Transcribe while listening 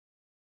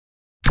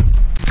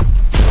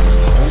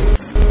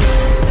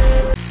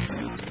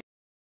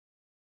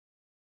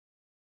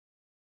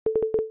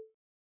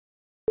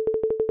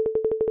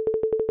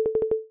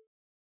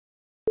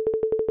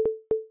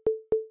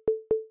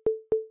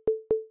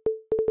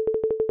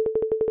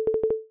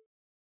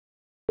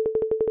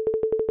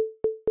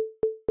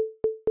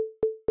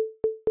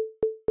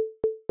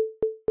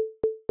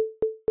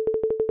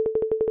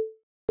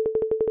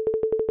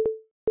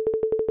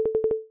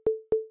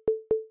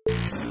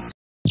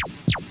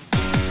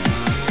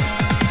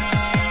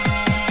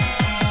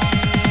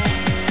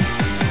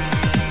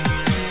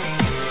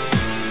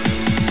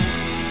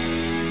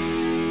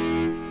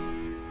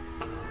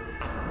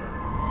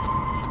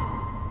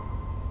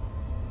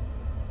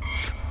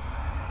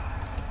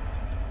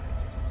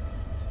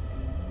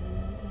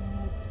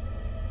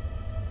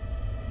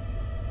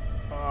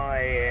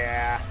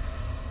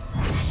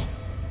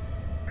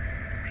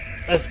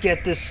Let's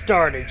get this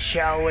started,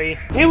 shall we?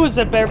 Hey, what's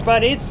up,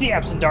 everybody? It's the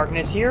Absent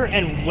Darkness here,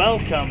 and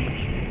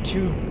welcome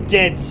to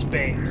Dead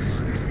Space.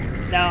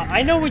 Now,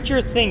 I know what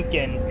you're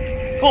thinking.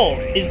 Cole,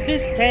 is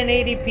this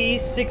 1080p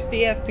 60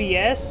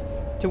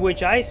 FPS? To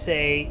which I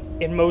say,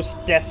 it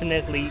most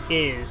definitely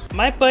is.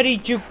 My buddy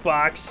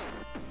Jukebox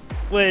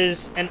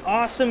was an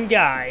awesome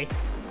guy,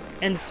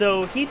 and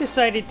so he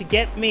decided to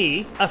get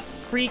me a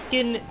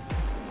freaking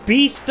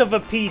beast of a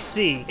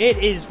PC. It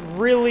is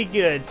really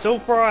good. So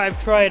far,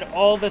 I've tried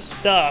all the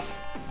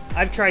stuff.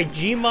 I've tried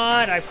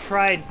Gmod, I've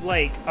tried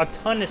like a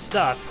ton of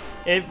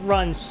stuff. It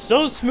runs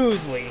so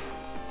smoothly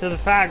to the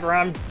fact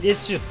where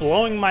it's just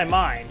blowing my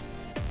mind.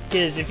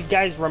 Because if you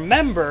guys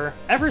remember,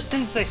 ever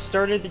since I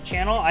started the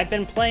channel, I've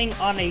been playing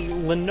on a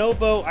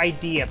Lenovo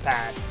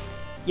IdeaPad.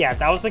 Yeah,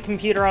 that was the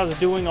computer I was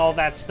doing all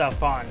that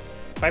stuff on.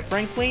 Quite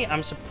frankly,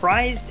 I'm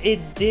surprised it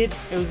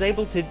was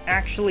able to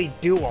actually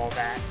do all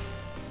that.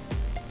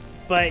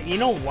 But you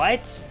know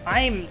what?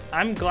 I'm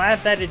glad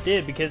that it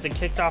did, because it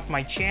kicked off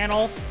my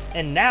channel,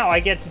 and now I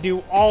get to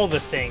do all the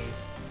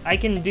things. I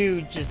can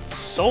do just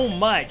so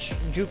much.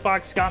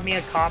 Jukebox got me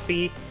a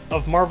copy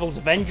of Marvel's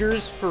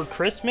Avengers for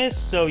Christmas,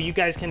 so you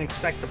guys can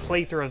expect a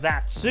playthrough of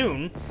that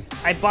soon.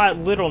 I bought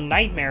Little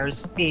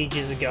Nightmares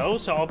ages ago,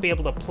 so I'll be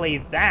able to play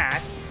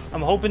that.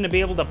 I'm hoping to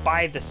be able to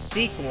buy the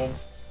sequel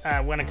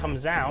when it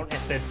comes out,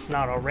 if it's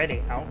not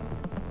already out.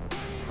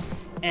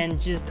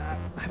 And just,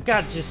 I've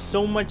got just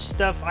so much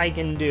stuff I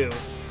can do.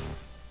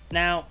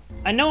 Now,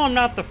 I know I'm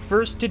not the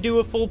first to do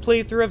a full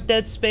playthrough of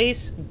Dead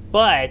Space,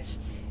 but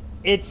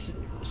it's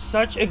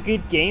such a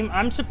good game.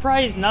 I'm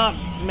surprised not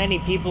many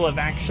people have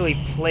actually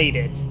played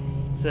it.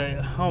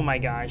 So, oh my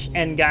gosh.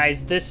 And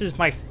guys, this is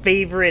my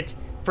favorite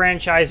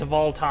franchise of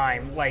all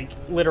time. Like,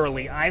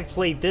 literally, I've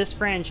played this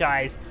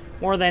franchise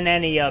more than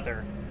any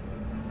other.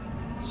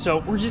 So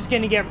we're just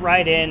gonna get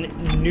right in,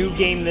 new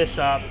game this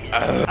up.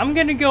 I'm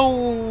gonna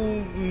go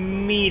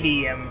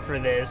medium for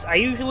this. I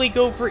usually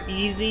go for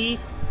easy.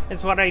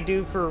 It's what I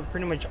do for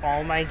pretty much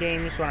all my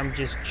games when I'm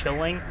just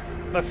chilling.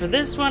 But for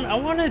this one, I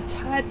want a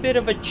tad bit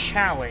of a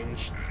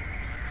challenge.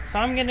 So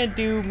I'm gonna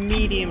do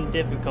medium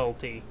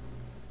difficulty.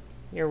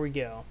 Here we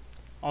go.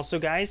 Also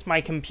guys, my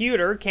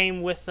computer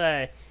came with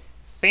a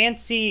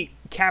fancy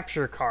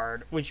capture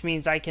card, which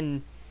means I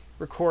can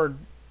record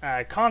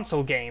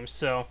console games,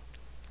 so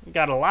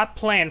got a lot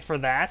planned for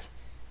that.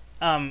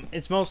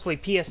 It's mostly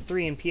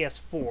PS3 and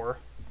PS4,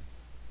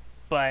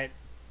 but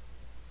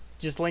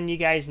just letting you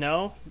guys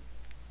know,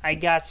 I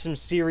got some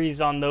series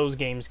on those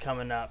games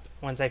coming up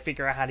once I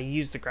figure out how to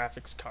use the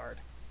graphics card.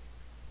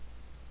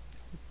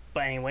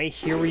 But anyway,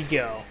 here we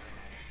go.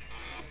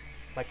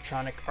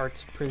 Electronic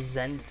Arts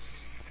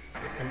presents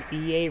an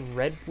EA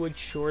Redwood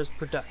Shores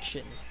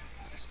production.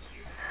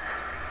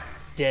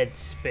 Dead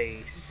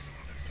Space.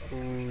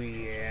 Ooh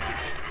yeah.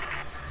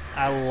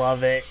 I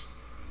love it.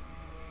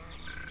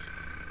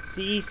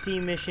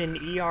 CEC mission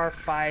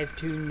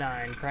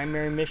ER529.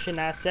 Primary mission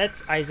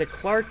assets: Isaac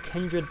Clarke,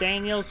 Kendra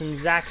Daniels, and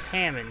Zach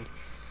Hammond.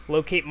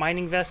 Locate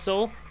mining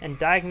vessel and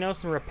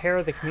diagnose and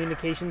repair the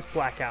communications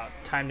blackout.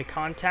 Time to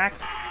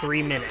contact,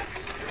 3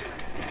 minutes.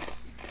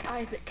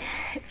 Isaac,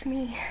 it's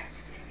me.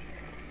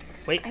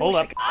 Wait, hold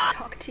up. I wish I could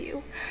talk to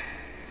you.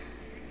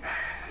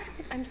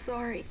 I'm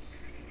sorry.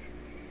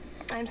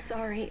 I'm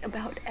sorry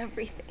about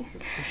everything.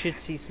 You should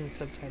see some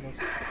subtitles.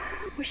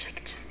 I wish I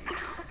could just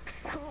talk to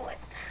someone.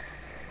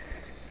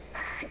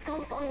 It's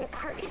all falling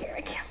apart here. I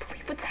can't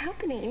believe what's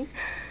happening.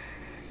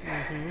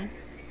 Mm-hmm.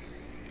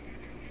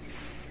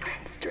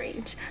 It's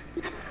strange.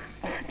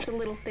 Such a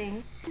little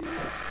thing.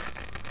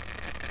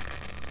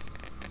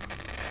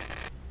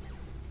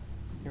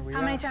 Here we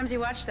How are. many times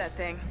you watched that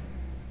thing?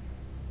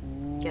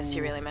 Guess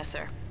you really miss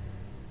her.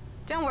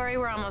 Don't worry,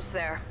 we're almost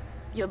there.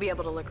 You'll be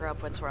able to look her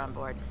up once we're on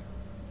board.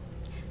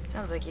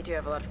 Sounds like you do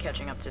have a lot of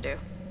catching up to do.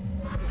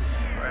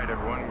 Right,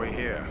 everyone, we're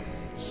here.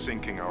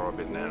 Sinking our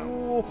orbit now.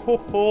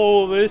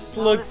 Oh, this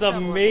looks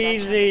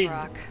amazing.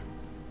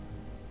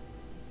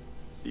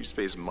 Deep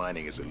space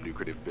mining is a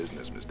lucrative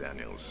business, Miss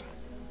Daniels.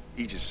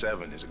 Aegis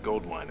 7 is a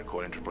gold mine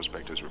according to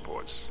prospectors'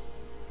 reports.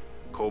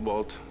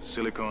 Cobalt,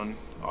 silicon,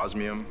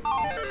 osmium.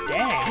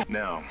 Dang.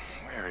 Now,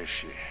 where is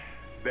she?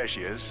 There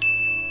she is.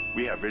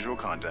 We have visual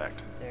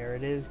contact. There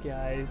it is,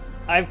 guys.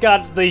 I've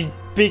got the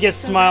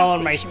biggest smile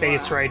on my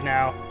face right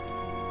now.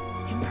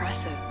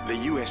 Impressive. The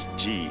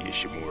USG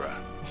Ishimura.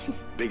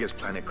 Biggest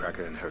planet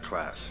cracker in her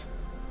class.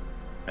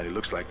 And it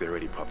looks like they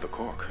already popped the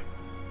cork.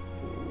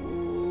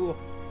 Ooh.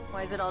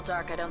 Why is it all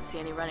dark? I don't see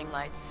any running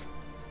lights.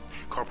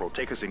 Corporal,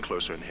 take us in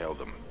closer and hail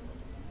them.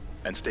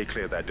 And stay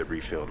clear of that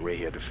debris field. We're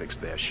here to fix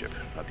their ship,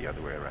 not the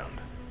other way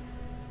around.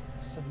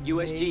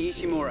 USG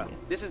Ishimura,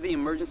 this is the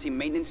emergency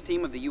maintenance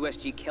team of the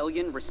USG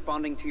Kellion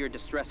responding to your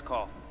distress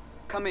call.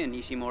 Come in,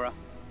 Ishimura.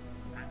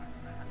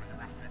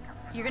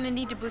 You're gonna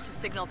need to boost the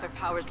signal if our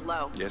power's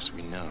low. Yes,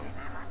 we know.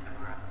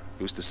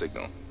 Boost the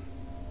signal.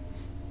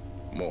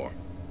 More.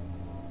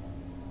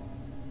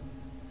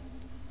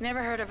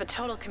 Never heard of a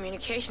total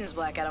communications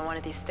blackout on one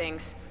of these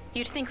things.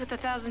 You'd think with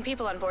 1,000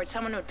 people on board,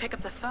 someone would pick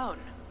up the phone.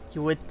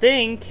 You would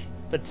think,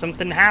 but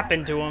something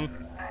happened to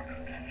him.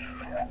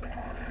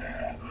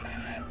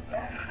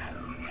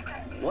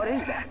 What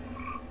is that?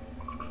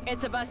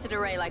 It's a busted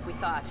array like we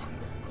thought.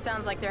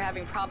 Sounds like they're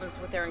having problems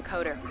with their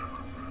encoder.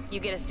 You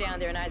get us down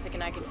there and Isaac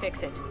and I can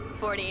fix it.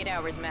 48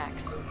 hours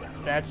max.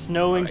 That's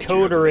no All right,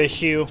 encoder Jim.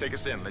 issue. Take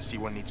us in. Let's see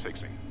what needs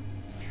fixing.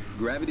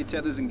 Gravity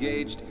tethers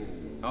engaged.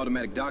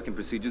 Automatic docking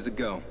procedures a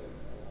go.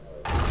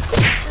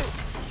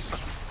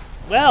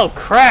 Well,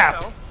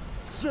 crap.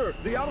 Sir,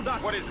 the auto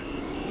dock. What is it?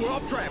 We're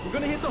off track. We're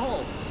gonna hit the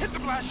hull. Hit the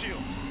blast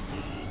shields.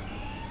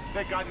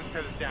 That guidance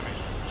tether's damaged.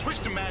 Switch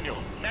to manual,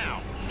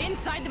 now.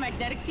 Inside the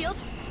magnetic field?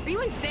 Are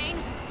you insane?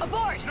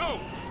 Abort! No,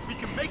 we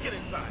can make it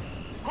inside.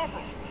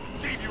 Corporal,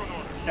 gave you an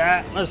order.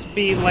 That must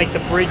be like the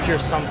bridge or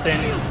something.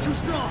 Too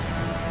strong.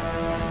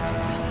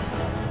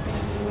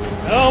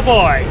 Oh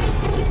boy.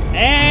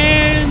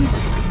 And...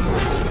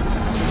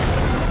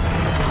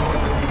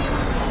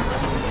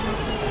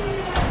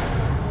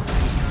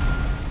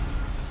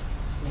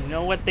 you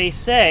know what they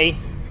say.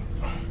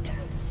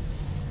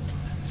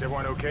 Is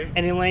everyone okay?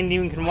 Any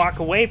landing you can walk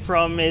away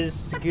from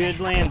is a good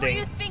What were you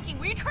landing. thinking?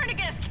 Were you trying to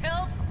get us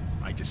killed?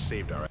 I just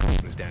saved our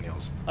ass, Ms.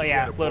 Daniels. Oh, If we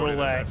yeah, had little, aborted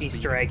at that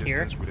Easter speed egg and here.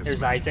 distance, we'd have There's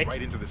smashed Isaac.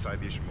 right into the side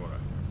of the Ishimura.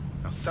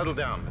 Now settle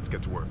down. Let's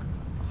get to work.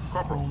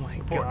 Corporal, Oh my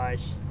report.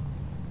 gosh.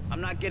 I'm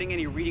not getting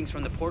any readings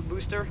from the port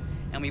booster,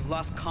 and we've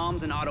lost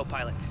comms and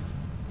autopilot.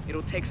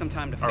 It'll take some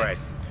time to fix. All right,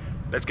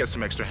 let's get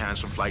some extra hands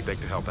from flight deck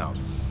to help out.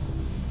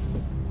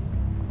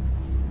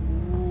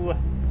 Ooh.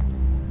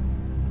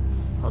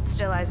 Hold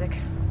still, Isaac.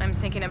 I'm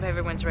syncing up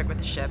everyone's rig with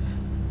the ship.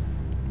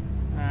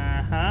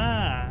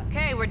 Uh-huh.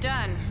 Okay, we're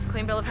done.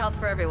 Clean bill of health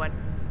for everyone.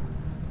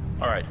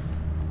 All right,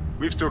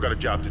 we've still got a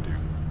job to do.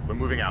 We're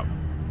moving out.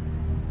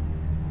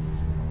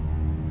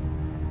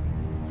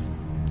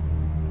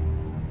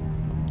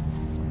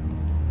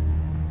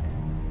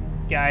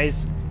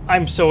 Guys,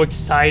 I'm so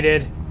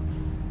excited.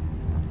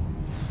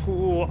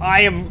 Ooh,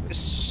 I am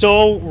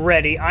so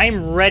ready.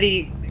 I'm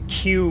ready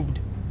cubed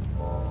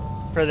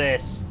for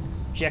this.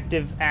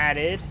 Objective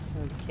added.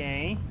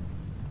 Okay.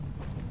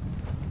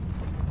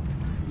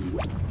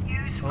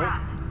 Use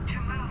run to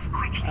move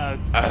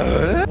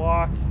quickly.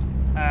 Walk.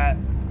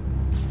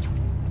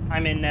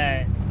 I'm in,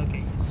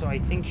 okay, so I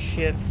think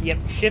shift. Yep,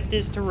 shift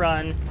is to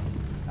run.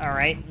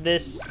 Alright,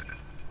 this,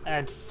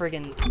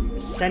 friggin'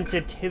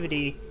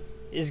 sensitivity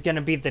is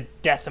gonna be the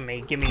death of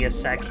me. Give me a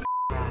sec.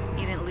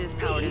 You didn't lose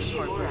power to the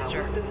port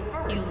booster.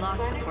 You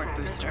lost the port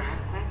booster.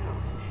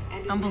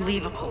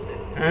 Unbelievable.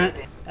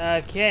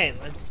 Okay,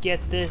 let's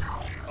get this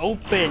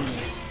open.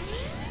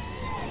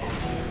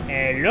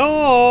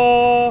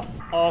 Hello?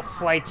 All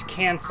flights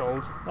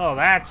canceled. Oh,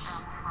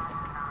 that's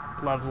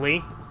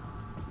lovely.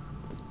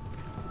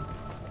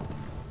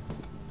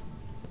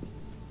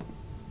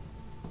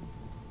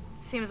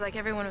 Seems like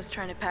everyone was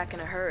trying to pack in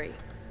a hurry.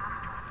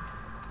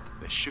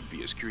 There should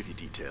be a security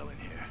detail in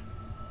here.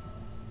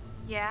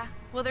 Yeah?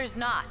 Well, there's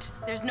not.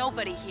 There's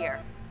nobody here.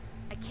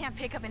 I can't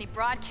pick up any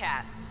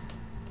broadcasts.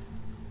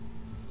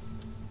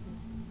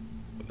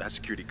 But that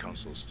security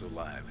console's still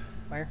live.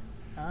 Where?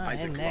 Ah,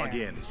 Isaac, in there. log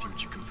in and see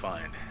what you can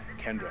find.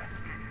 Kendra,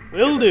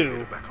 Will get that do.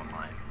 data back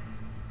online.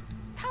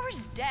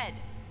 Power's dead.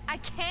 I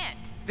can't.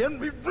 Then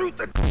reroute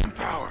the damn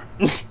power.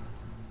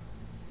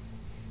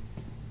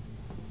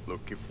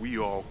 Look, if we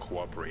all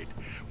cooperate,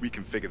 we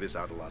can figure this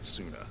out a lot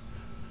sooner.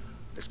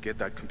 Let's get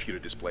that computer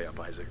display up,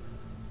 Isaac.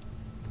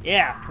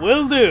 Yeah,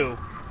 will do. Use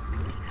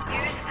the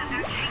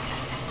location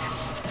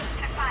system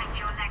to find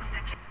your next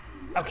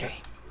objective. Okay.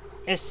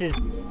 This is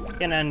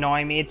gonna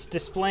annoy me. It's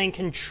displaying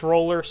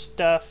controller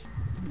stuff.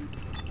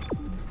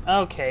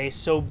 Okay,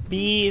 so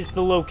B is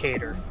the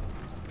locator.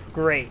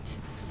 Great.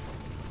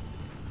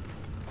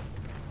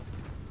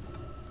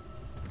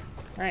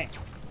 Alright.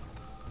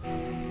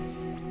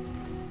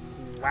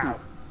 Wow.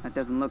 That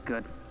doesn't look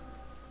good.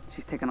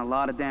 She's taken a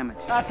lot of damage.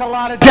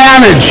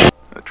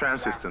 The tram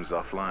system's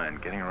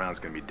offline. Getting around is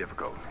going to be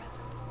difficult.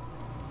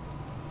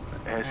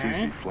 The air seems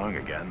to be flowing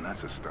again.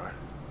 That's a start.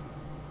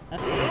 That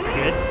sounds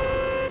good.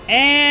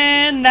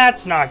 And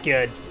that's not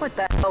good. What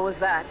the hell was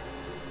that?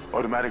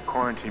 Automatic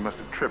quarantine must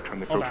have tripped when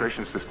the Hold on.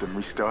 filtration system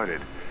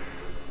restarted.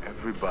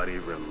 Everybody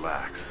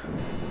relax.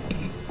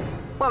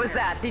 What was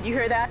that? Did you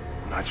hear that?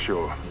 Not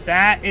sure.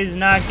 That is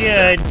not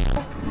good.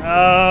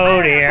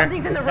 Oh dear.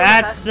 Something's in the room.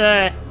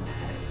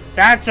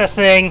 That's a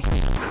thing. Come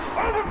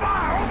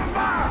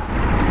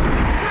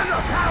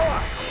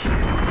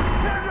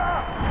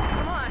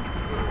on.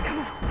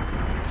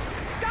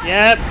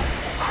 Yep.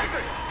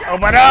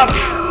 Open up.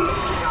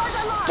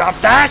 Stop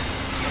that.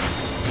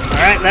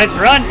 Alright, let's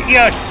run.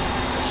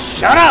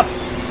 Shut up.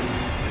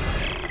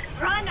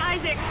 Run,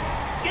 Isaac!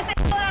 Get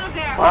the hell out of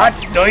there!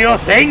 What do you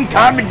think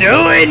I'm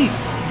doing?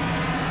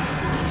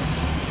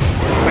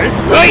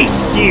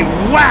 Racy,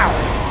 wow.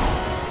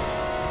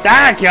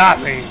 That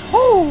got me.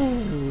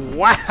 Ooh,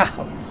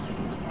 wow.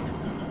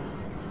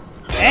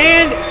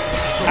 And,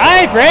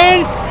 hi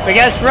friend, I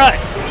guess run.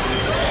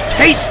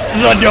 Taste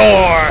the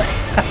door.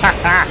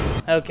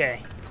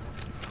 Okay.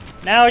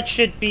 Now it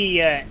should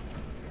be, I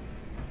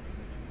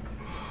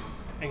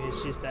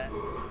guess use that.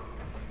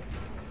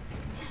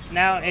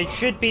 Now it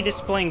should be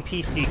displaying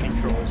PC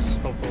controls,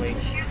 hopefully.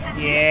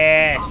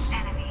 Yes.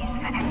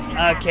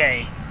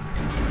 Okay.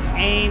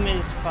 Aim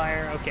is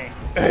fire. Okay.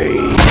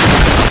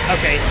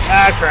 Okay.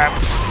 Ah, crap.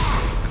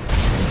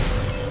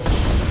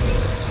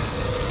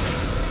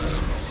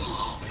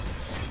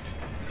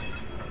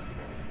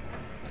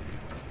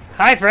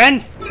 Hi,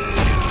 friend.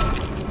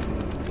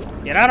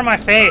 Get out of my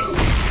face.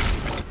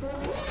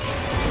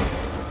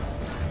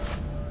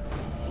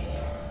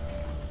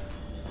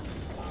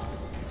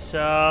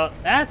 So,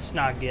 that's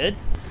not good.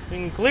 We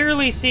can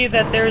clearly see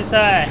that there's,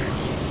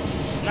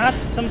 not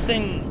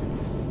something...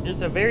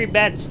 There's a very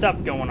bad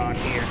stuff going on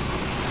here.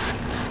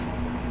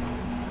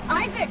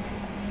 Isaac!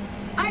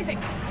 Isaac!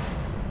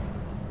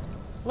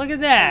 Look at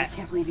that! I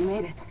can't believe you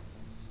made it.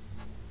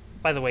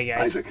 By the way,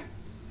 guys. Isaac,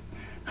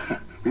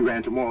 we ran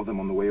into more of them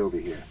on the way over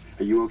here.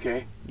 Are you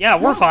okay? Yeah,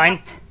 we're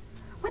fine.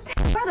 What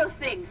the heck are those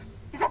things?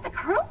 Is that the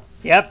crew?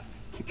 Yep.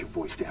 Keep your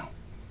voice down.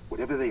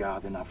 Whatever they are,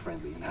 they're not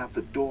friendly, and half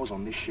the doors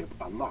on this ship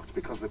are locked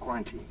because of the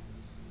quarantine.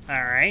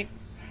 Alright.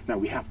 Now,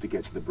 we have to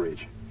get to the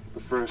bridge.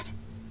 But first,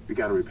 we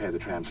gotta repair the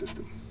tram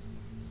system.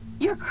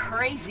 You're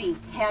crazy,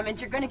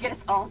 Hammond. You're gonna get us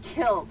all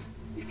killed.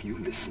 If you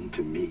listen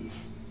to me,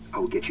 I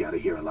will get you out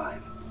of here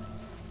alive.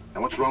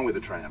 Now, what's wrong with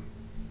the tram?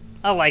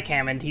 I like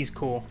Hammond. He's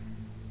cool.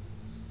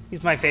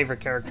 He's my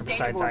favorite character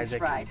besides Isaac.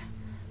 Fried,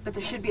 but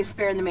there should be a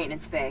spare in the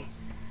maintenance bay.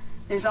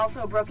 There's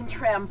also a broken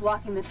tram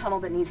blocking the tunnel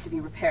that needs to be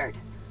repaired.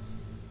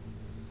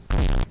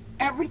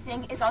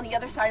 Everything is on the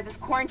other side of this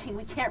quarantine.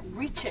 We can't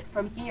reach it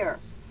from here.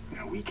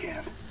 No, we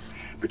can't.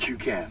 But you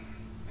can.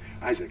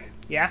 Isaac.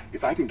 Yeah?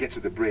 If I can get to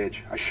the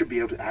bridge, I should be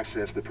able to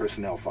access the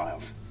personnel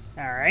files.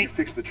 You Alright.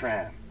 fix the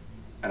tram,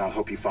 and I'll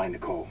help you find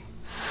Nicole.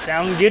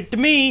 Sound good to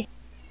me.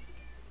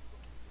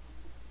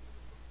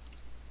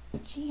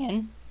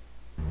 Jan.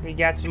 We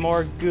got some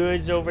more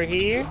goods over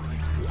here.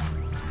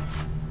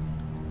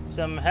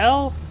 Some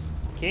health.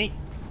 Okay.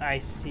 I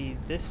see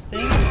this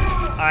thing.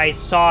 I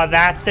saw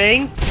that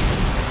thing.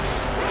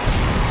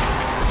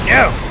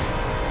 No!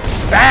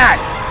 Bad!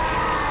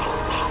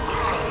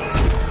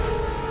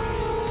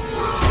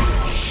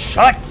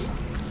 Shut!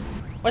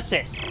 What's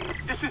this?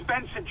 This is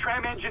Benson,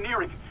 Tram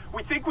Engineering.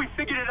 We think we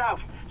figured it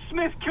out.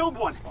 Smith killed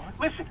one.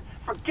 Listen,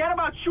 forget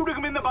about shooting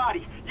him in the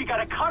body. You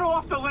gotta cut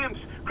off the limbs.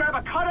 Grab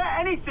a cutter,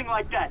 anything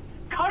like that.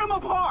 Cut him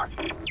apart.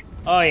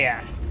 Oh,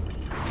 yeah.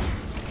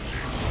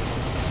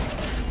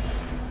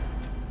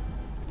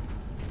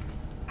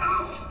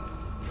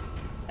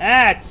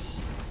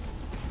 That's...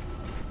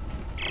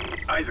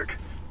 Isaac,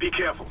 be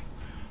careful.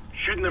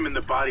 Shooting them in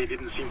the body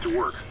didn't seem to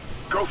work.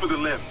 Go for the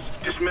limbs.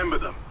 Dismember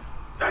them.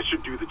 That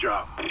should do the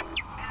job.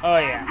 Oh,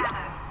 yeah.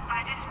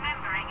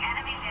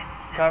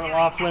 Cut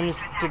off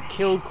limbs to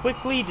kill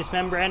quickly,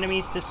 dismember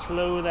enemies to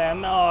slow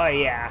them. Oh,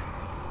 yeah.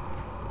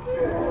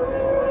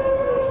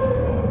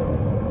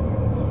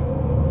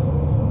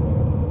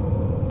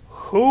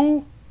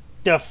 Who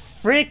the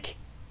frick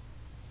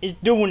is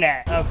doing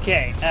that?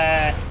 Okay,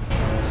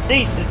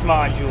 stasis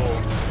module.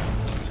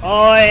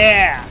 Oh,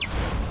 yeah.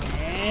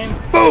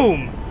 And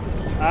boom!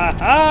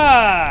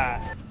 Aha!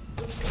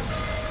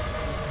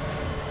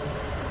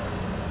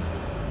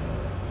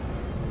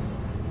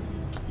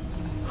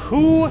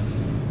 Who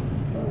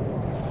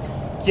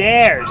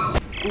dares?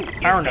 Ooh,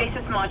 Your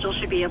stasis module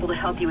should be able to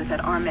help you with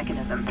that arm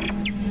mechanism.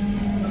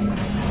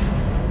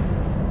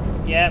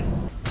 Yep.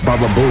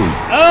 Baba Boom.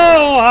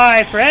 Oh,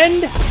 hi,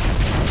 friend.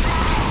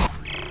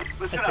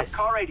 Listen What's up, this?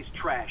 car 8 is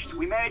trashed.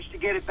 We managed to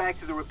get it back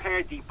to the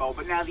repair depot,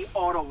 but now the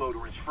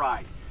autoloader is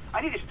fried.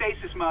 I need a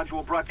stasis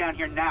module brought down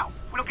here now.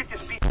 If we don't get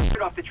this piece of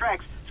shit off the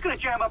tracks, it's gonna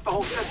jam up the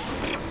whole system.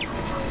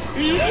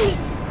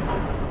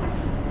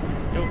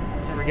 Oh,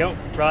 there we go.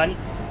 Run.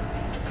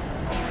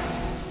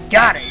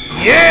 Got it!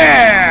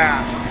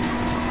 Yeah!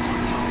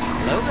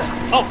 Hello there.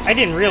 Oh, I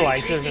didn't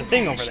realize there was a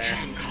thing over there.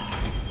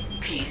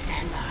 Please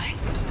stand by.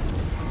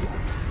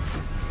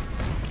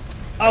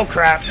 Oh,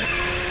 crap.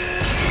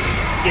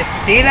 You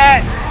see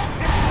that?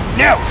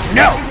 No,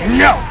 no,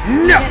 no,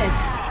 no!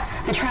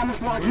 The tram is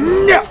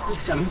blocking No! the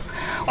system.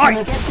 Oi! When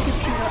you get the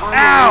computer on,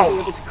 Ow! you'll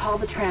be able to call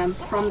the tram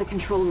from the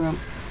control room.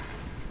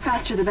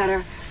 Faster the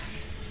better.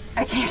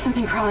 I can hear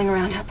something crawling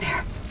around out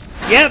there.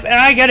 Yep, and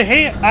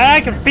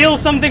I can feel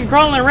something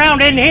crawling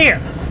around in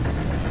here.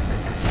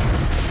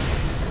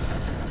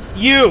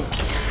 You.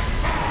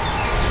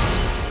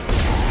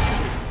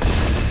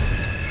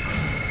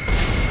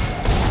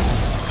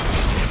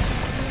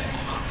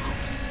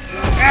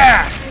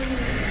 Ah.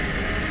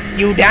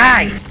 You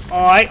die.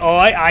 Oi,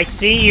 oi, I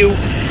see you.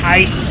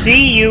 I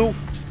see you.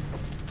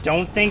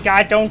 Don't think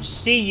I don't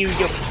see you,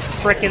 you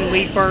frickin'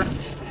 leaper.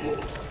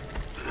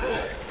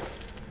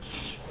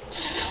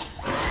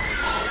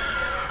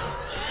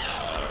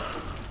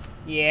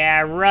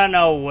 Yeah, run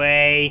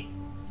away.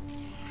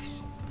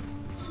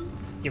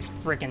 You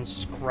frickin'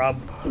 scrub.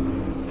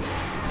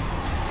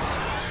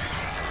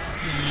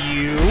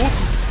 You.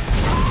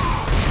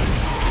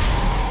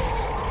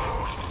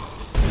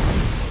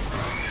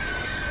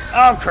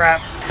 Oh,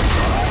 crap.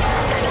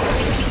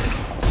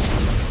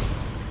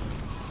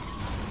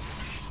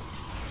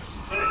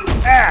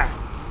 Ah!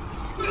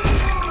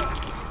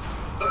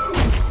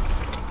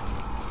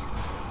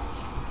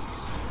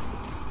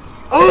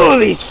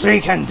 these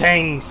freaking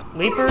things!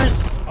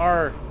 Leapers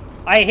are...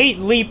 I hate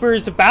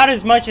leapers about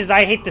as much as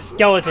I hate the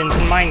skeletons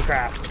in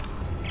Minecraft.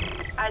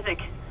 Isaac.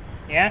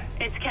 Yeah?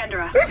 It's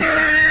Kendra.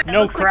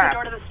 No crap. The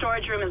door to the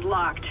storage room is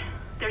locked.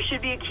 There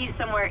should be a key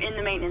somewhere in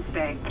the maintenance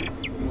bay.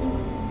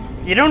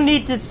 You don't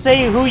need to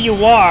say who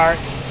you are.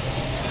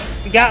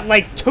 We got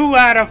like 2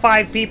 out of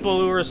 5 people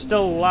who are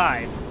still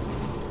alive.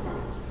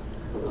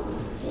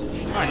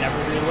 Oh, I never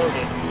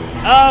reloaded.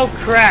 Oh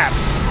crap.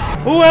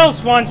 Who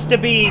else wants to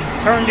be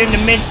turned into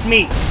minced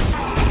meat?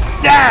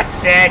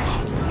 That's it!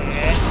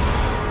 Yeah.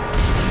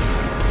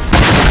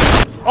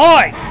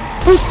 Oi!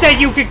 Who said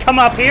you could come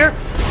up here?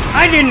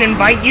 I didn't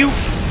invite you!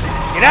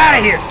 Get out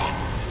of here!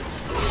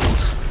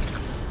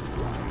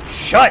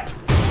 Shut!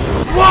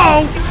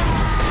 Whoa!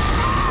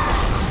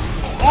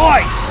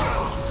 Oi!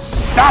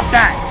 Stop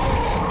that!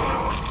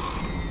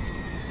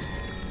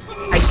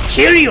 I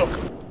kill you!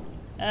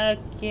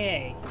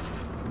 Okay.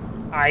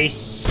 I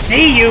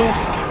see you!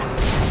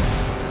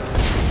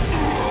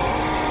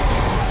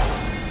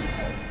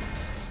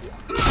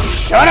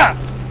 Shut up!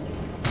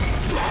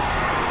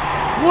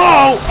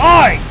 Whoa!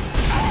 Oi!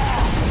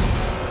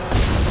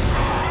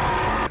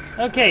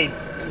 Okay.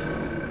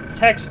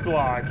 Text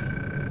log.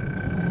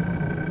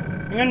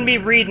 I'm gonna be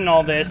reading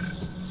all this,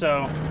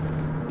 so...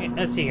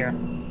 Let's see here.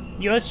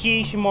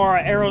 USG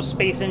Ishimura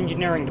Aerospace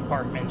Engineering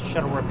Department.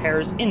 Shuttle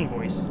repairs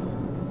invoice.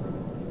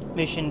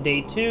 Mission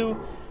Day 2.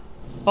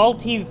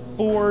 Faulty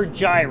 4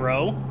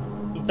 gyro.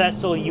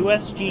 Vessel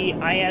USG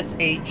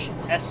ISH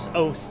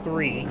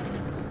SO3.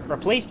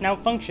 Replaced, now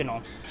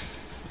functional.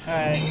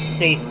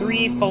 Day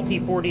 3, faulty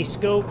 40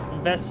 scope,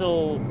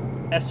 vessel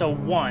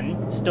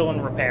SO1, still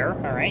in repair,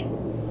 alright.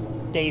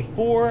 Day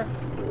 4,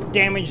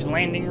 damaged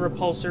landing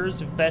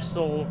repulsors,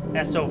 vessel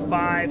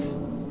SO5,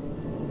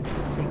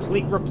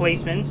 complete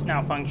replacements,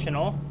 now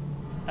functional.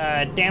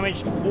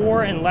 Damaged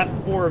 4 and left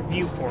 4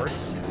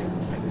 viewports,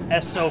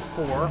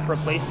 SO4,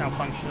 replaced, now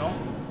functional.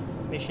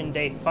 Mission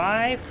Day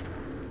 5,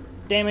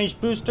 damaged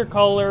booster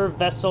collar,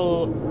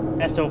 vessel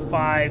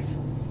SO5,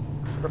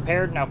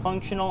 repaired, now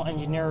functional.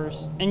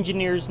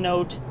 Engineer's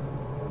note.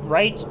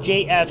 Right,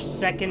 JF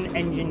second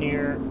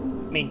engineer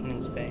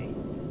maintenance bay.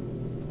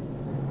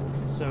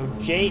 So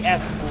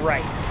JF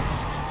right.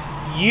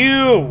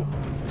 You!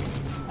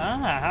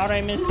 Ah, how'd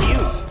I miss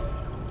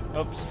you?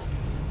 Oops.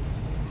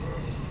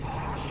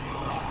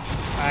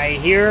 I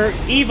hear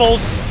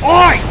evils.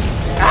 Oi!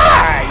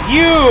 Ah,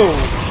 you!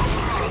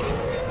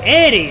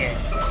 Idiot!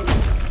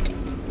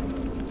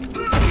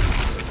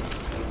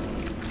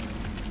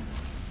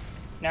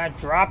 Not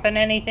dropping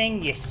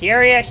anything? You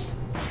serious?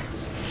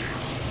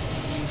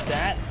 Use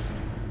that.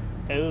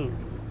 Ooh.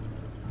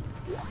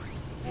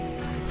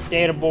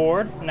 Data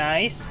board.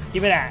 Nice.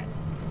 Give me that.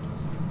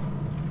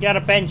 Got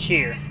a bench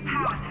here.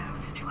 Power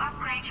nodes to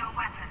upgrade your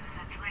weapons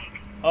and rig.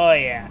 Oh,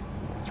 yeah.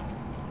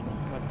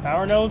 What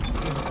power nodes?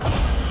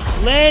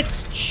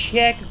 Let's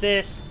check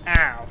this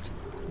out.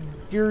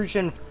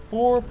 Version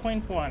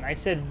 4.1. I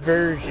said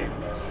version.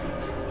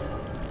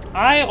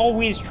 I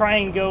always try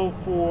and go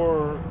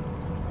for...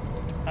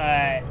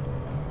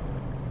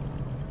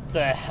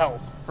 the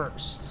health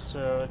first,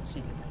 so let's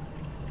see.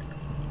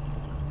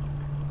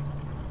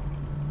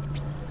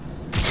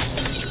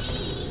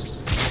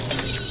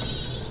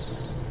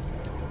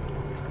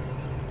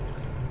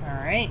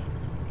 Alright.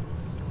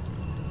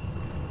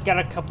 Got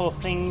a couple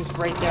things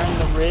right there in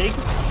the rig.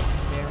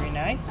 Very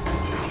nice.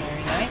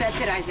 Very nice. That's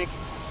it, Isaac.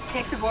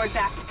 Take the board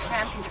back to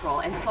tram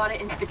control and plot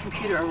it into the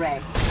computer array.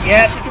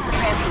 Yep. Get the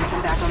tram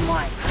system back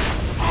online.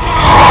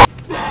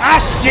 I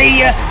see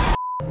ya!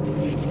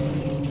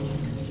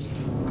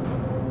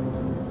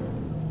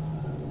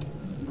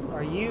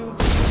 Are you?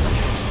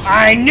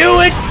 I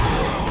knew it!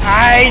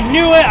 I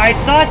knew it! I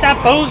thought that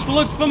pose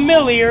looked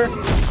familiar.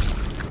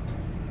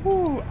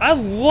 Ooh, I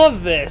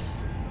love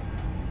this.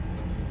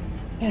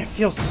 And it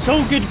feels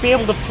so good to be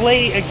able to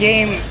play a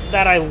game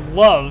that I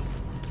love.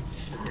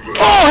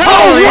 Oh,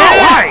 hell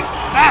yeah!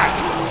 Ah!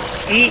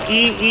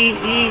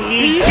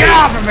 Get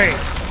off of me!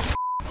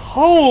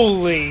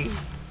 Holy!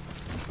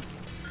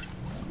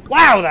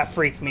 Wow, that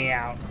freaked me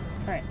out.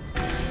 Alright.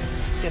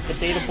 Get the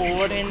data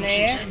board in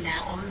there.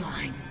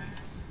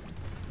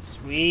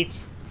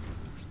 Sweet.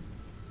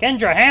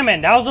 Kendra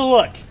Hammond, how's it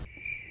look?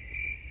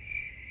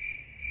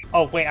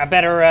 Oh, wait, I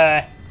better,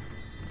 there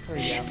we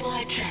go.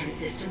 Shipwide tram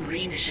system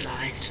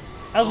reinitialized.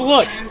 How's it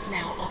look? Trams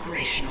now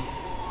operational.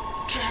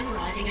 Tram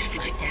arriving at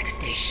flight deck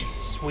station.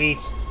 Sweet.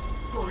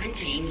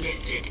 Quarantine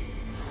lifted.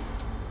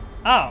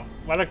 Oh,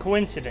 what a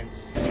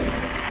coincidence.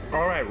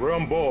 All right, we're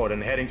on board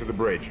and heading to the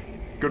bridge.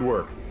 Good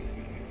work.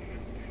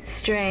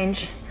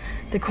 Strange.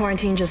 The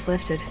quarantine just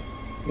lifted.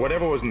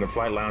 Whatever was in the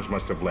flight lounge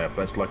must have left.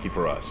 That's lucky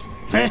for us.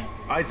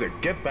 Isaac,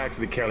 get back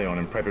to the Kellion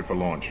and prep it for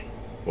launch.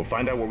 We'll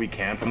find out what we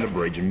can from the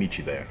bridge and meet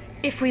you there.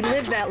 If we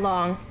live that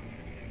long,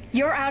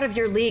 you're out of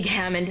your league,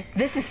 Hammond.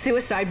 This is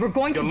suicide. We're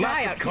going to die out here.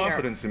 Your lack of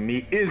confidence in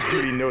me is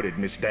duly noted,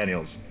 Miss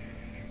Daniels.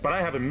 But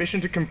I have a mission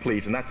to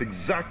complete, and that's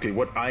exactly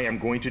what I am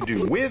going to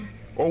do, with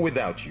or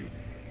without you.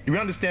 Do we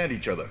understand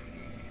each other?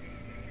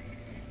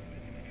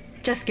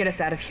 Just get us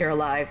out of here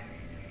alive.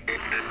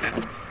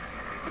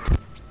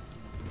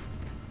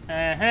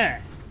 Uh-huh.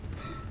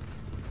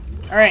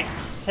 Alright,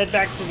 let's head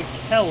back to the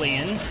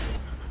Kellion.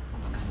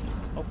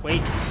 Oh,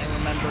 wait, I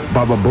remember.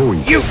 Baba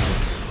Booey. You!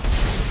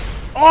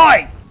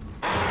 Oi!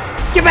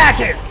 Get back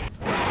here!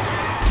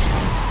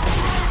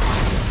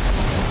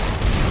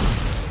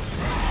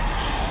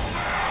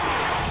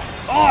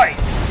 Oi!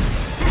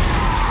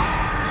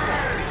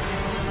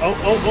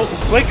 Oh,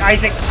 quick,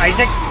 Isaac,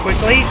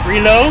 quickly,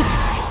 reload.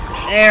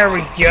 There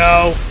we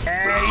go.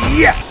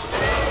 Yeah!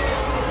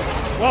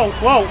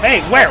 Whoa,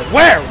 hey, where?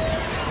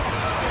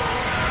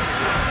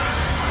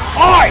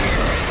 Oi!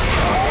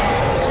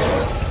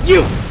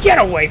 You, get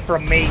away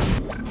from me!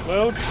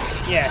 Load?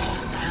 Yes.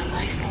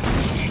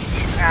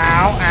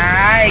 Ow,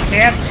 I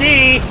can't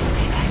see!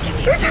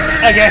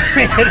 Okay,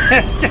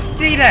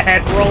 see the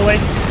head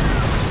rolling.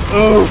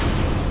 Oof.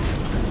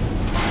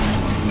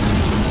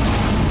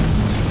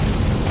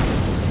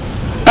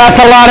 That's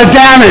a lot of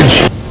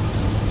damage!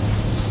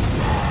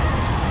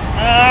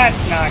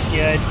 That's not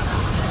good.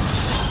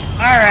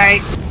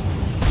 Alright.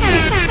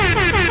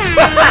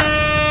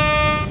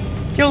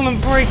 Killed him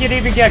before he could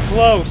even get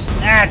close.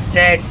 That's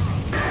it.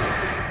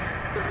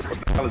 What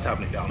the hell is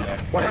happening down there?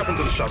 What happened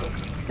to the shuttle?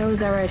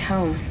 Those are right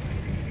home.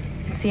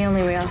 It's the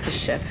only way off the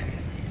ship.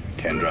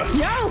 Kendra.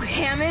 No,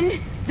 Hammond!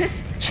 This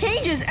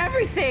changes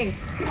everything!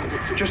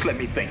 Just let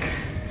me think.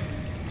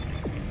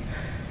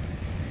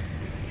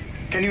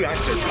 Can you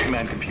access the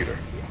command computer?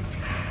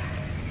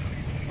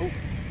 Oh,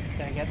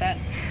 did I get that?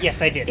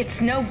 Yes, I did.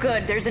 It's no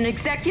good. There's an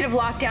executive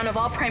lockdown of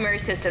all primary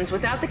systems.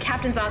 Without the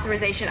captain's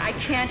authorization, I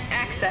can't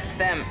access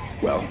them.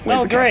 Well,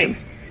 where's the great.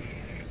 captain?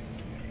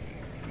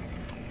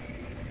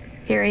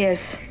 Here he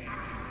is.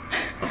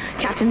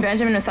 Captain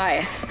Benjamin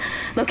Mathias.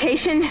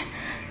 Location?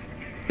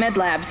 Med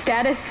lab.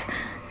 Status?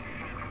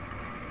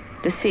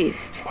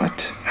 Deceased.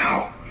 What?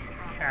 How?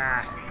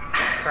 Ah,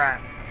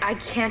 crap. I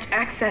can't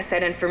access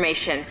that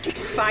information.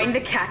 Find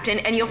the captain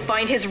and you'll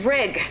find his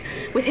rig.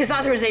 With his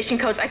authorization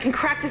codes, I can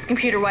crack this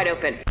computer wide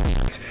open.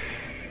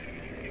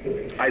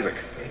 Isaac,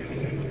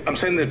 I'm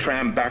sending the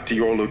tram back to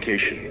your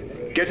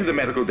location. Get to the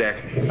medical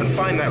deck and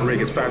find that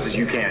rig as fast as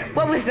you can.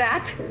 What was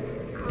that?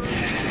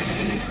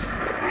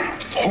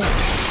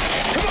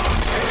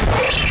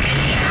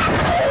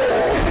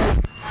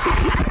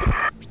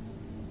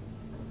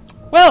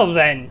 Well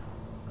then.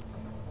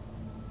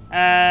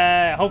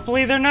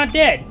 Hopefully they're not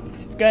dead.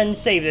 Let's go ahead and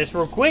save this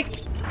real quick.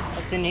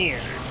 What's in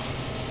here?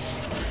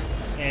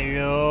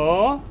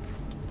 Hello?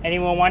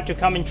 Anyone want to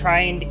come and try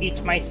and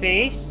eat my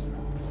face?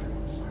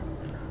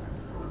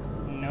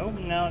 Nope,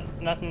 no,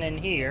 nothing in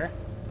here.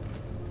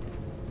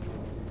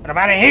 What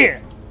about in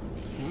here?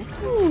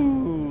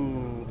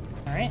 Ooh.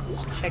 Alright,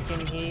 let's check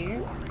in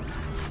here.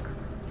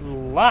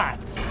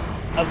 Lots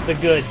of the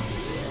goods.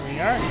 There we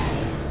are.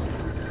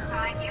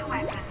 Find your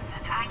weapons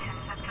and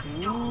items at the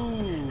store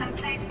Ooh. and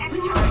place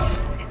every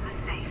item in the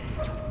safe.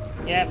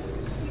 Yep.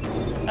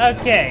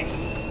 Okay.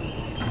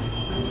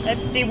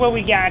 Let's see what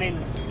we got in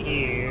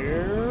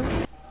here.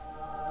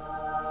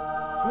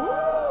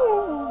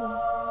 Ooh.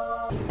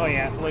 Oh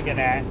yeah, look at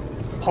that.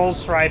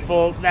 Pulse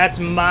rifle. That's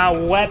my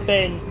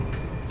weapon.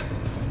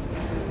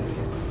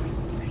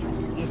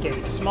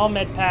 Okay, small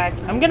med pack.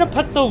 I'm gonna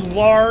put the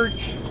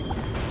large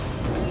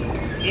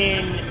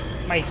in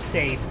my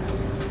safe.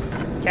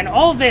 Can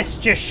all this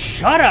just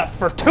shut up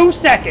for 2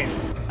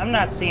 seconds? I'm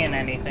not seeing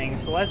anything,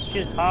 so let's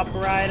just hop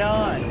right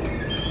on.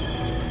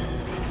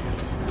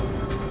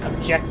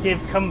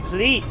 Objective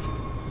complete.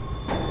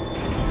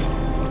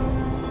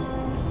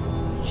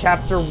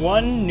 Chapter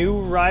 1, New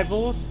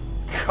Rivals,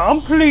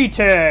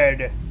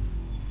 completed.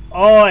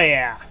 Oh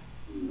yeah.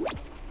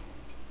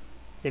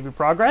 Save your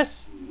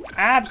progress?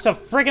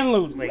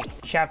 Abso-friggin-lutely.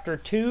 Chapter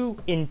 2,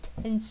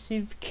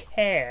 Intensive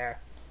Care.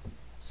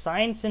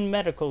 Science and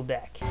Medical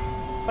Deck.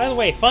 By the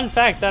way, fun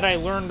fact that I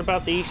learned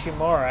about the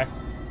Ishimura.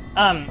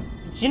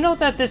 Did you know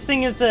that this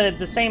thing is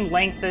the same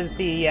length as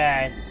the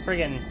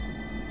friggin'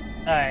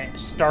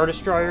 Star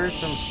Destroyers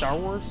from Star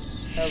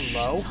Wars?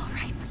 Hello? It's all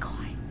right,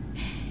 McCoy.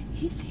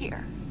 He's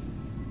here.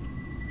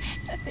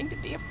 Nothing to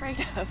be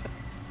afraid of.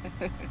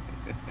 I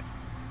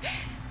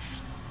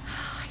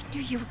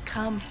knew you would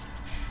come.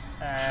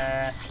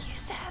 Just like you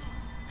said.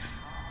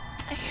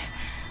 I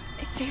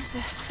saved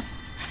this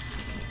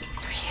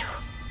for you.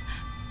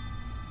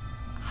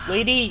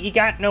 Lady, you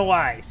got no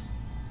eyes.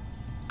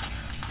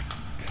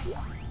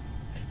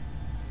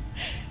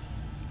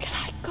 Can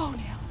I go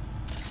now?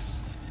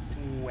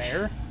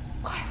 Where?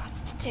 McCoy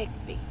wants to take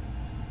me.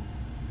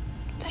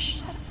 Just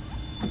shut up.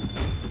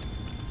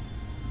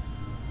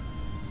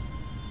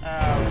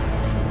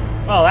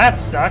 Well, that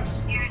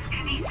sucks.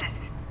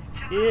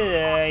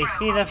 Yeah, you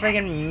see the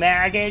friggin'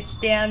 maggots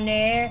down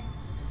there?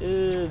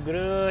 Ooh,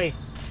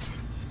 gross.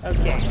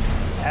 Okay,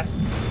 F.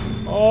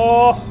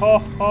 Oh, ho,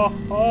 ho,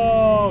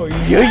 ho.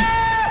 Yeet!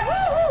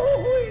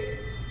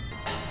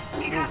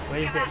 Ooh, what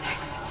is this?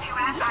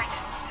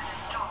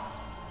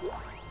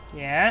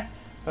 Yeah?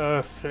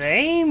 A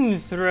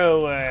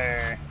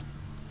flamethrower.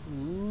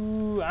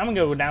 Ooh, I'm gonna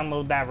go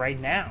download that right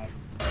now.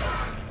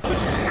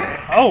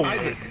 Oh!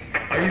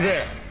 Are you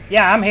there?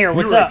 Yeah, I'm here.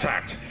 What's we were up?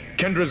 attacked.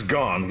 Kendra's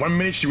gone. 1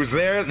 minute she was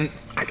there, and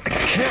I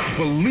can't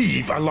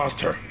believe I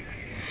lost her.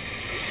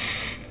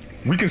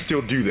 We can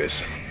still do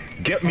this.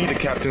 Get me the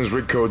captain's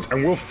rig codes,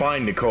 and we'll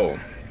find Nicole.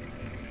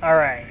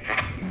 Alright.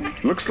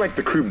 Looks like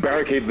the crew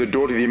barricaded the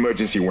door to the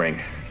emergency wing.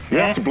 We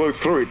have to blow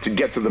through it to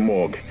get to the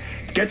morgue.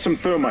 Get some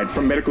thermite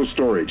from medical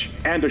storage,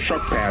 and a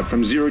shock pad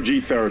from zero-G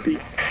therapy.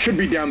 Should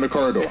be down the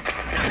corridor.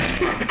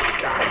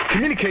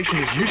 Communication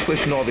is useless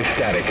in all this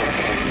static.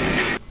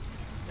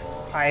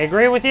 I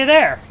agree with you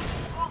there.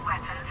 All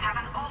weapons have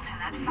an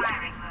alternate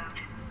firing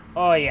mode.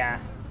 Oh yeah,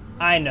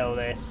 I know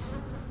this.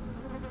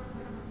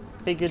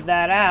 Figured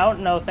that out,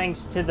 no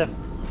thanks to the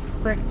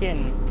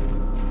frickin'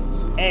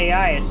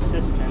 AI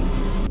assistant.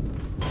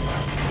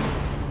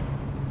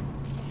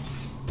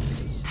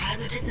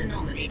 Hazardous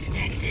anomaly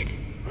detected.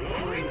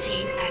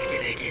 Quarantine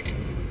activated.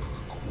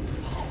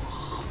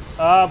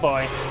 Oh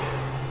boy.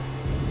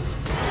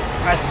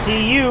 I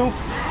see you.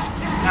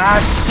 I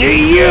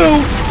see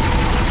you.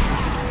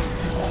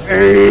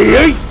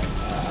 Hey.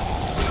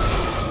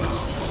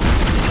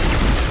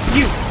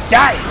 You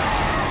die.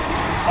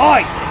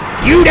 Oi,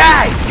 you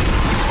die.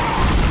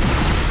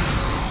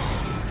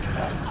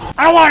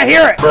 I don't want to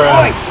hear it.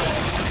 Oi.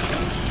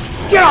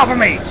 Get off of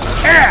me.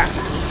 Yeah.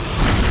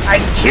 I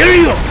kill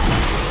you.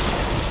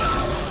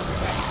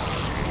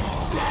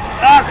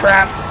 Oh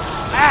crap.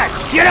 Ah,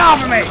 get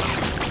off of me.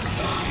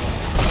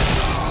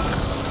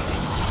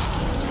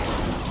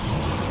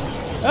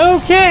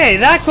 Okay,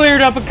 that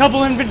cleared up a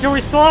couple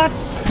inventory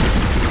slots.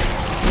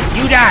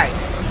 You die.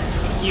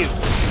 You.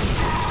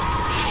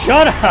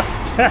 Shut up.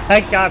 I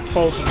got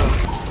both of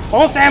them.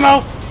 Pulse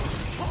ammo.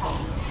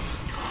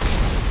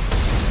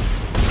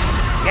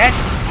 Get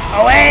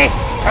away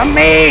from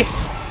me.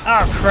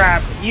 Oh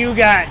crap. You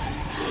got...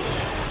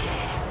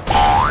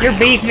 You're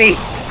beefy.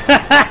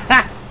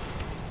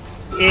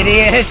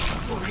 Idiot.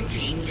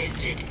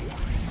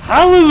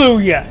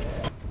 Hallelujah.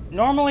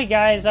 Normally,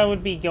 guys, I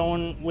would be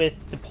going with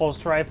the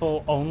pulse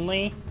rifle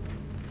only.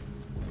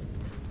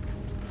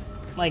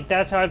 Like,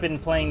 that's how I've been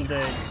playing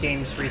the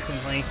games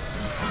recently.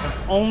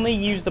 I've only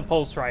used the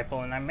pulse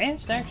rifle, and I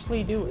managed to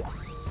actually do it.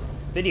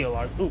 Video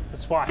log. Ooh,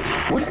 let's watch.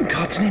 What in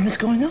God's name is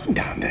going on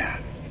down there?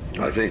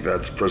 I think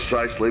that's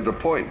precisely the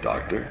point,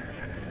 Doctor.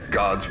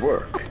 God's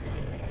work.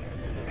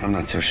 I'm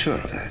not so sure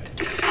of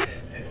that.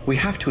 We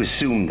have to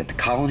assume that the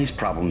colony's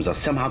problems are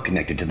somehow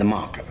connected to the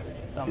marker.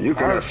 You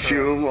can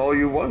assume all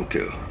you want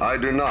to. I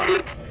do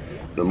not.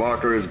 The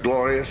marker is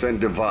glorious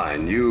and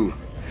divine. You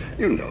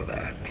know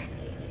that.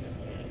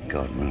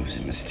 God moves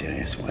in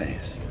mysterious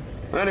ways.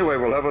 Anyway,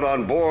 we'll have it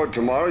on board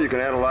tomorrow. You can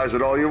analyze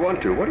it all you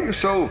want to. What are you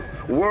so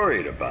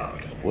worried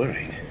about?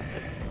 Worried?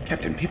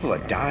 Captain, people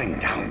are dying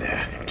down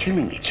there,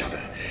 killing each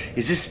other.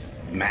 Is this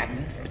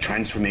madness the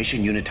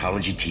transformation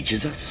unitology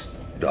teaches us?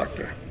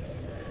 Doctor.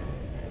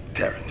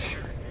 Terrence.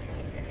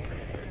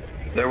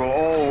 There will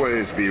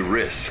always be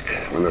risk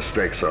when the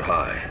stakes are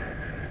high.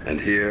 And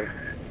here,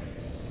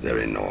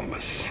 they're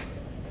enormous.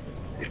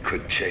 It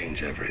could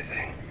change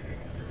everything.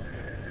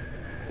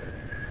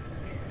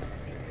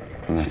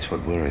 And that's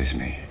what worries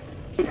me.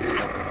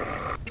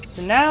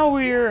 So now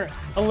we're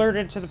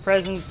alerted to the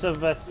presence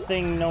of a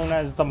thing known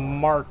as the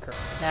marker.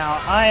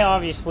 Now, I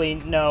obviously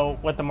know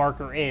what the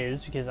marker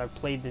is because I've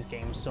played this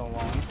game so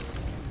long.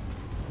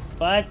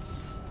 But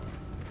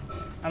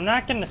I'm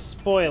not going to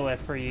spoil it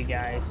for you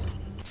guys.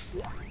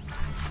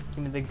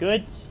 Give me the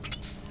goods.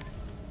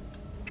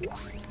 Give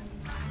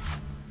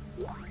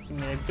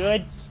me the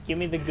goods. Give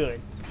me the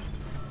goods.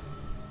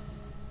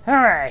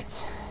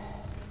 Alright.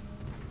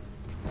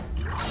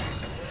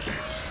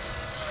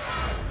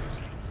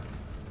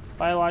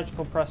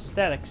 Biological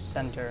Prosthetics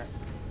Center.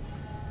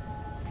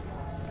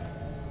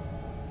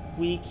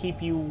 We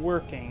keep you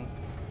working.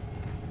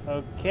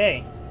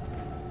 Okay.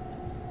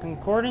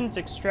 Concordance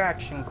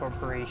Extraction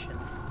Corporation.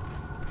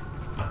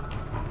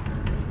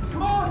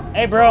 Come on!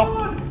 Hey, bro. Come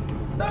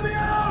on! Let me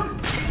out!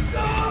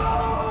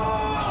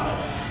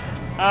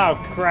 Oh,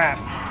 crap.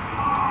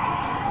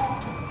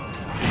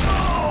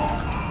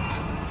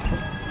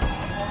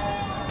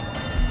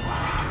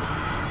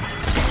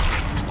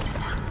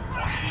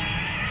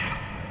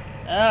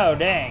 Oh,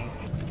 dang.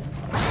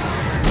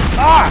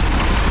 Ah!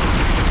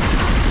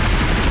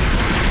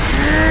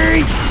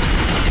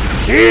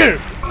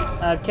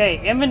 Okay,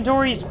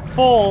 inventory's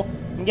full.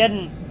 I'm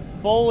getting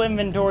full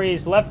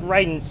inventories left,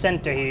 right, and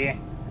center here.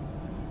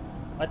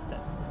 What the?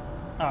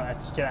 Oh,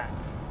 that's that.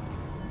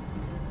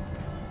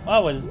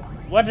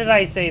 What did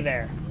I say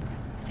there?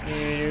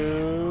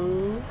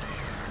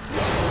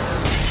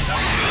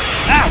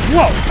 Ah,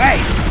 whoa, hey!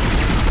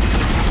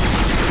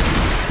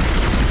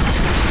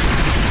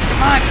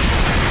 Come on!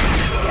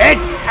 Get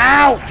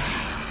out!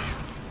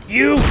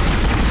 You!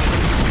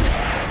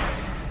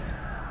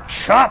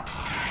 Chop!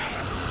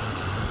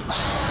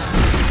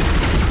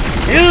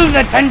 Kill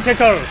the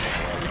tentacles!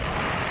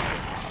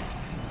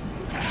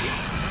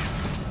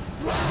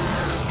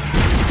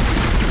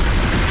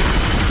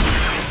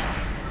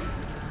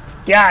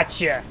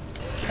 Gotcha!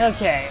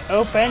 Okay,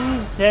 open,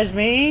 says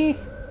me.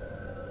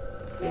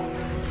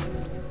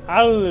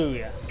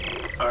 Hallelujah.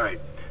 Alright.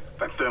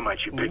 That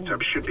thermite you picked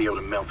up should be able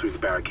to melt through the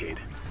barricade.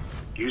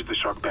 Use the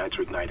shock pad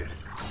to ignite it.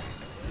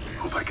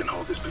 Hope I can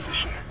hold this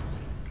position.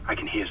 I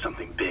can hear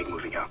something big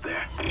moving out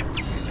there.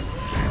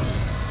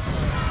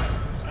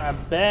 I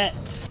bet.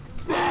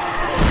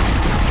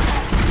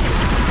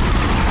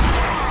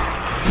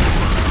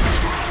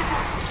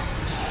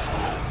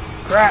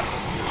 Crap.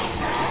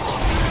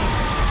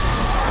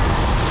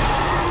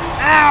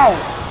 Ow!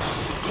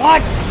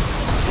 What?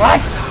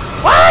 What?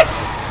 What?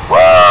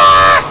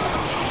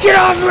 Ah! Get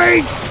off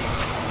me!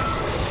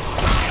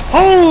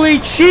 Holy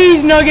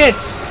cheese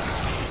nuggets!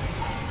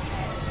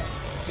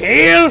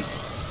 Heal!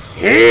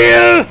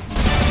 Heal!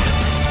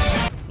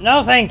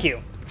 No, thank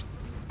you.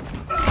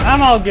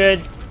 I'm all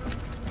good.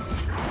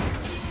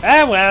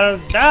 Ah, well,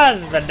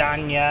 das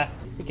Vidanya.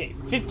 Okay,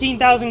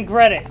 15,000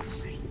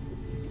 credits.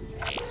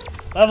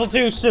 Level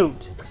 2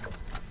 suit.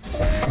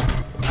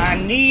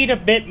 I need a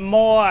bit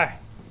more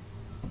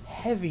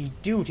heavy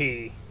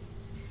duty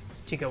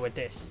to go with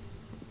this.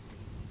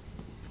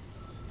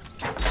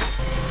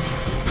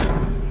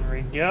 There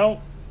we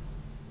go.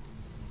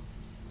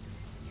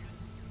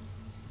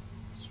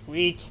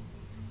 Sweet.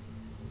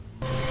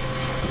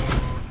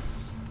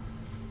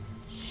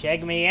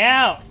 Check me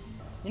out.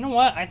 You know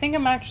what? I think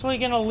I'm actually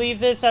gonna leave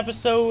this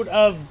episode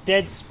of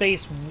Dead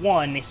Space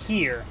 1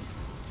 here.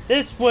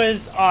 This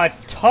was a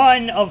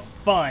ton of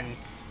fun.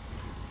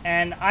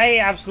 And I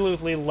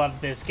absolutely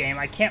love this game.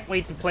 I can't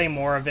wait to play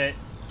more of it.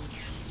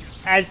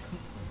 As,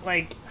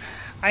 like,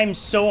 I'm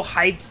so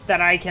hyped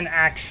that I can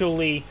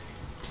actually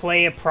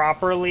play it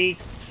properly.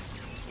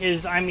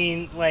 I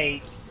mean,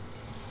 like,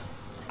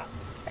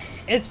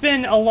 it's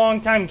been a long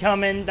time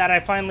coming that I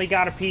finally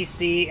got a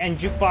PC, and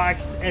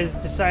Jukebox has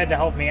decided to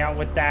help me out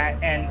with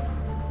that, and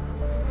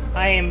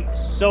I am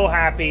so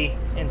happy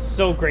and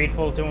so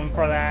grateful to him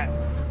for that.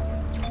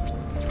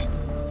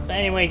 But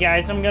anyway,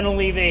 guys, I'm gonna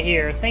leave it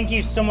here. Thank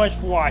you so much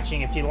for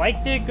watching. If you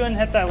liked it, go ahead and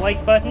hit that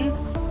like button.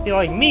 If you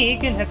like me, you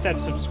can hit that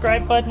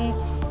subscribe button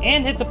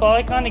and hit the bell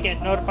icon to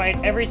get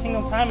notified every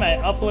single time I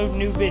upload a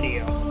new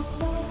video.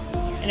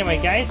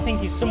 Anyway, guys,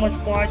 thank you so much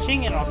for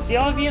watching, and I'll see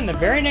all of you in the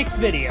very next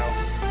video.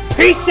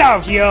 Peace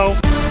out, yo!